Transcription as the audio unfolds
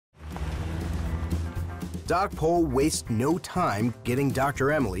Doc Pole wastes no time getting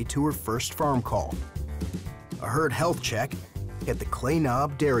Dr. Emily to her first farm call. A herd health check at the Clay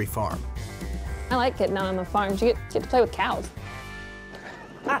Knob Dairy Farm. I like getting out on the farms. You get to play with cows.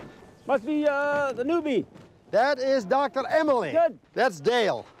 Ah, must be the newbie. That is Dr. Emily. Good. That's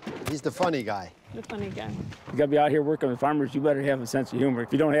Dale. He's the funny guy. The funny guy. You gotta be out here working with farmers, you better have a sense of humor.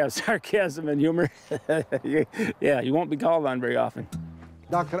 If you don't have sarcasm and humor, you won't be called on very often.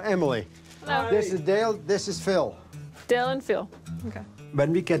 Dr. Emily. Hello. This is Dale, this is Phil. Dale and Phil. Okay.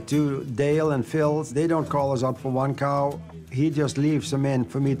 When we get to Dale and Phil, they don't call us out for one cow. He just leaves them in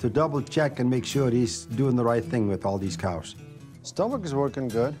for me to double check and make sure he's doing the right thing with all these cows. Stomach is working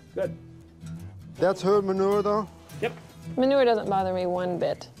good. Good. That's herd manure, though? Yep. Manure doesn't bother me one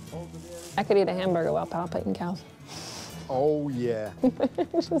bit. I could eat a hamburger while palpating cows. Oh, yeah.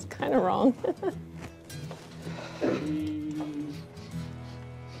 Which is kind of wrong.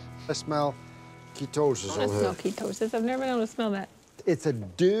 I smell ketosis I on smell her. ketosis. I've never been able to smell that. It's a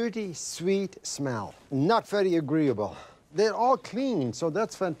dirty, sweet smell. Not very agreeable. They're all clean, so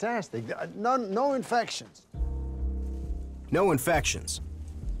that's fantastic. No infections. No infections.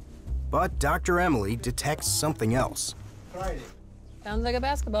 But Dr. Emily detects something else. Friday. Sounds like a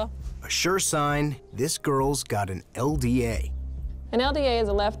basketball. A sure sign this girl's got an LDA. An LDA is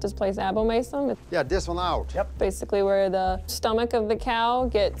a left displaced abomasum. It's Yeah, this one out. Yep. basically where the stomach of the cow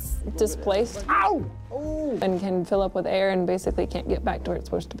gets displaced. Ow! Oh! And can fill up with air and basically can't get back to where it's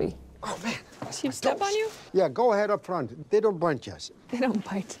supposed to be. Oh, man. She'd step on you? Yeah, go ahead up front. They don't bunch us. They don't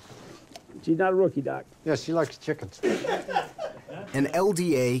bite. She's not a rookie, Doc. Yeah, she likes chickens. An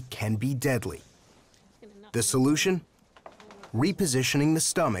LDA can be deadly. The solution? Repositioning the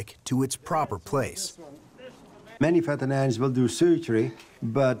stomach to its proper place. Many veterinarians will do surgery,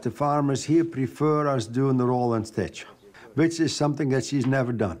 but the farmers here prefer us doing the roll and stitch, which is something that she's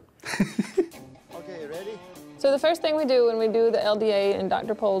never done. Okay, ready? So the first thing we do when we do the LDA in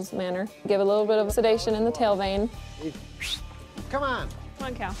Dr. Pole's manner, give a little bit of sedation in the tail vein. Come on. Come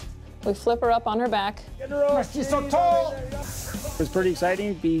on, cow. We flip her up on her back. She's so tall. It was pretty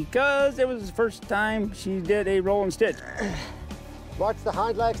exciting because it was the first time she did a roll and stitch. Watch the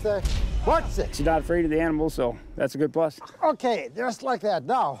hind legs there. Watch it. She's not afraid of the animals, so that's a good plus. Okay, just like that.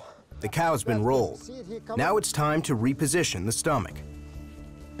 Now. The cow's been rolled. See it here coming? Now it's time to reposition the stomach.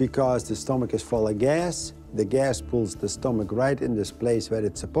 Because the stomach is full of gas, the gas pulls the stomach right in this place where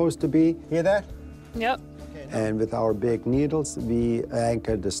it's supposed to be. Hear that? Yep. And with our big needles, we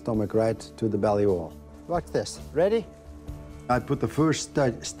anchor the stomach right to the belly wall. Watch this. Ready? I put the first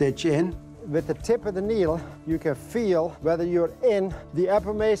stitch in. With the tip of the needle, you can feel whether you're in the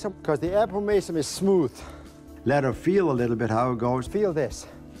abomasum, because the abomasum is smooth. Let her feel a little bit how it goes. Feel this.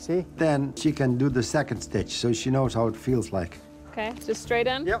 See? Then she can do the second stitch, so she knows how it feels like. Okay, just straight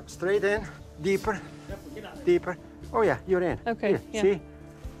in? Yep, straight in. Deeper. Deeper. Oh, yeah, you're in. Okay, Here, yeah. See?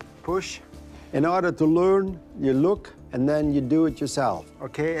 Push. In order to learn, you look and then you do it yourself.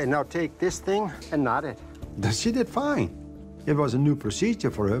 Okay, and now take this thing and knot it. She did fine. It was a new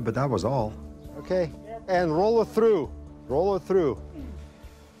procedure for her, but that was all. Okay, and roll it through. Roll it through.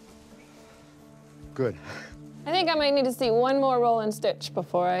 Good. I think I might need to see one more roll and stitch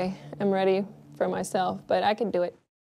before I am ready for myself, but I can do it.